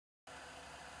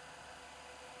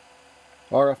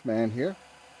RF Man here.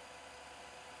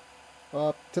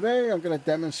 Today I'm going to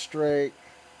demonstrate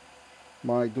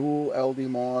my dual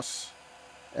LDMOS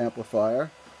amplifier,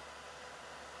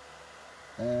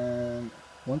 and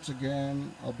once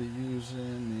again I'll be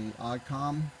using the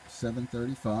ICOM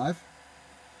 735,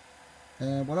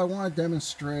 and what I want to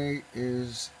demonstrate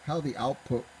is how the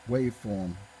output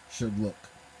waveform should look.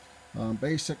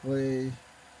 Basically,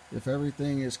 if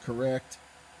everything is correct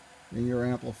in your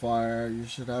amplifier, you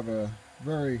should have a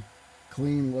very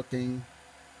clean looking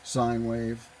sine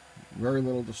wave, very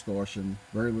little distortion,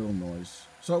 very little noise.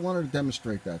 So I wanted to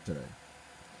demonstrate that today.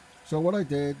 So what I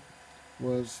did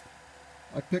was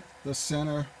I picked the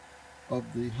center of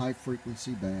the high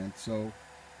frequency band, so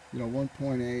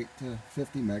 1.8 to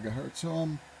 50 megahertz. So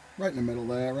I'm right in the middle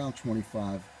there, around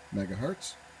 25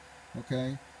 megahertz.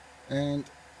 Okay, and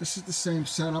this is the same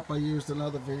setup I used in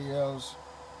other videos.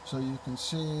 So you can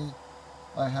see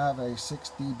I have a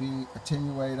 6 dB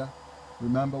attenuator.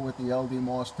 Remember, with the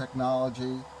LDMOS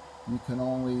technology, you can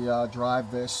only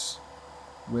drive this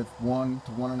with 1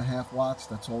 to 1.5 watts.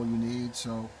 That's all you need.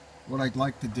 So what I'd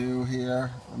like to do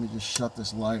here, let me just shut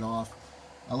this light off.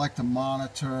 I like to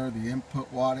monitor the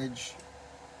input wattage.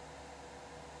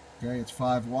 Okay, it's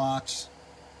 5 watts.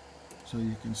 So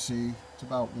you can see it's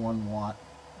about 1 watt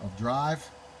of drive.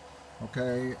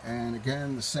 Okay, and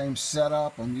again, the same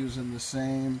setup. I'm using the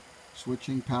same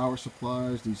switching power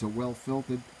supplies. These are well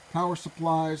filtered power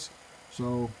supplies,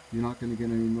 so you're not going to get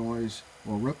any noise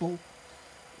or ripple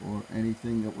or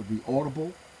anything that would be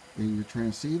audible in your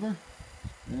transceiver.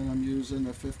 And I'm using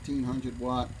a 1500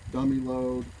 watt dummy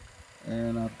load,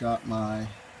 and I've got my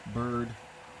Bird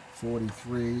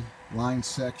 43 line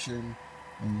section,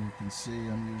 and you can see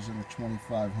I'm using a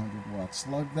 2500 watt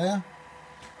slug there.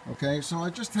 Okay, so I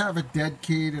just have it dead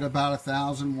keyed at about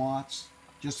 1000 watts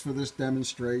just for this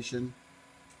demonstration.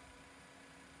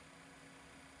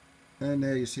 And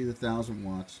there you see the 1000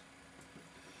 watts.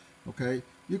 Okay,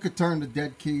 you could turn the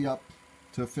dead key up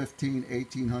to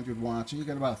 1800 watts, and you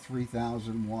get about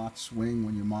 3000 watt swing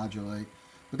when you modulate.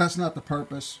 But that's not the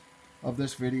purpose of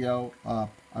this video. I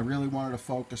really wanted to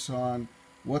focus on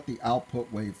what the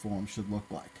output waveform should look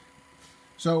like.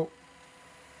 So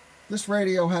this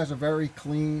radio has a very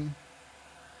clean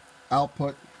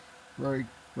output, very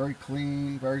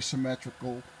clean, very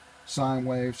symmetrical sine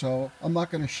wave. So I'm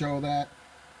not going to show that.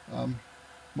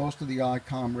 Most of the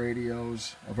ICOM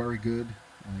radios are very good.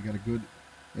 They got a good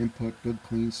input, good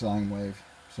clean sine wave.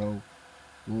 So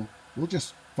we'll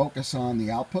just focus on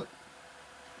the output.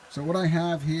 So what I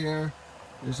have here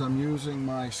is I'm using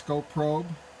my scope probe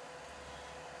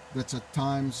that's a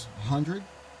times 100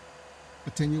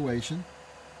 attenuation.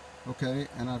 Okay,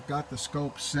 and I've got the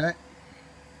scope set.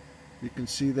 You can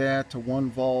see that to 1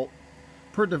 volt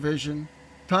per division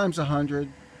times 100.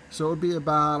 So it would be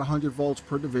about 100 volts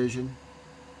per division.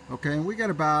 Okay, and we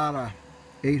got about a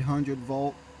 800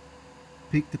 volt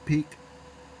peak to peak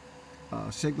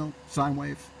signal, sine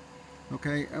wave.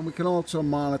 Okay, and we can also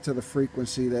monitor the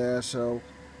frequency there. So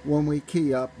when we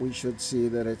key up, we should see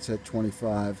that it's at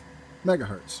 25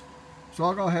 megahertz. So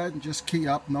I'll go ahead and just key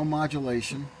up, no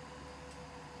modulation.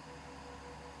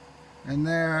 And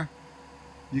there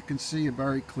you can see a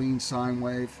very clean sine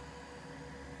wave,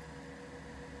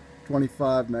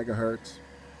 25 megahertz.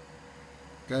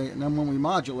 Okay, and then when we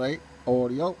modulate,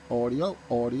 audio, audio,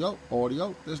 audio,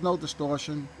 audio, there's no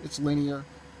distortion, it's linear.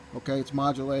 Okay, it's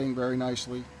modulating very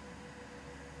nicely,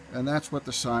 and that's what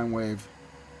the sine wave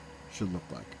should look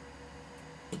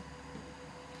like.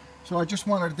 So I just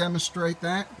wanted to demonstrate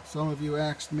that. Some of you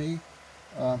asked me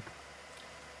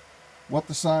what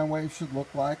the sine wave should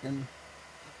look like, and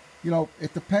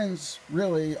it depends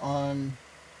really on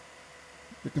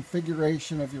the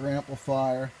configuration of your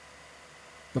amplifier,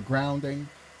 the grounding.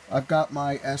 I've got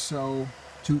my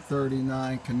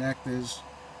SO239 connectors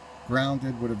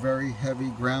grounded with a very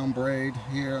heavy ground braid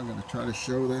here. I'm going to try to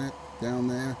show that down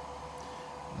there.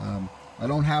 I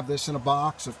don't have this in a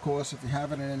box. Of course, if you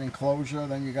have it in an enclosure,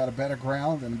 then you got a better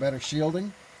ground and better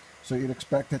shielding, so you'd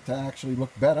expect it to actually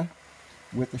look better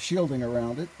with the shielding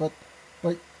around it. But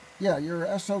yeah, your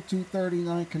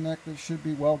SO239 connectors should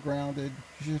be well grounded.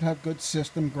 You should have good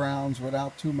system grounds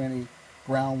without too many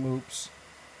ground loops.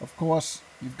 Of course,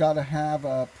 you've got to have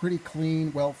a pretty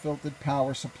clean, well filtered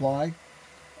power supply.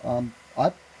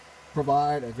 I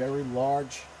provide a very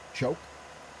large choke,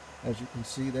 as you can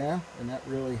see there, and that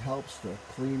really helps to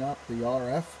clean up the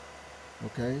RF.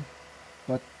 Okay,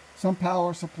 but some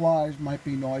power supplies might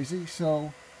be noisy,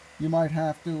 so you might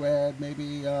have to add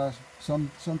maybe some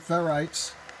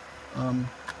ferrites on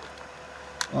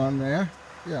there.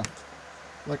 Yeah,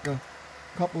 like a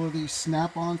couple of these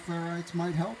snap-on ferrites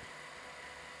might help.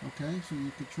 Okay, so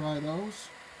you could try those.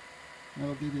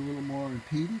 That'll give you a little more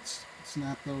impedance.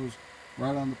 Snap those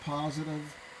right on the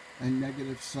positive and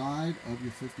negative side of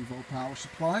your 50-volt power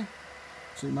supply.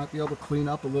 So you might be able to clean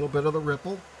up a little bit of the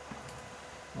ripple.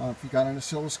 If you got an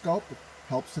oscilloscope, it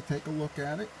helps to take a look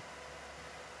at it.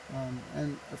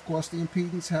 And of course the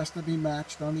impedance has to be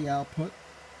matched on the output,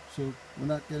 so we're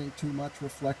not getting too much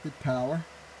reflected power.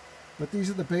 But these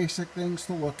are the basic things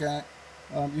to look at.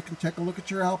 You can take a look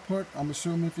at your output. I'm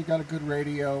assuming if you got a good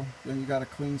radio, then you got a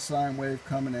clean sine wave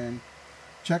coming in.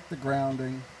 Check the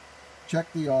grounding,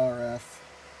 check the RF,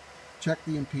 check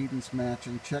the impedance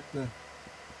matching, check the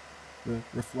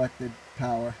reflected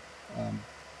power.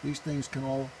 These things can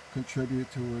all contribute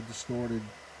to a distorted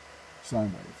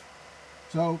sine wave.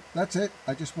 So that's it.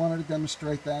 I just wanted to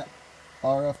demonstrate that.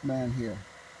 RF man here.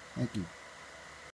 Thank you.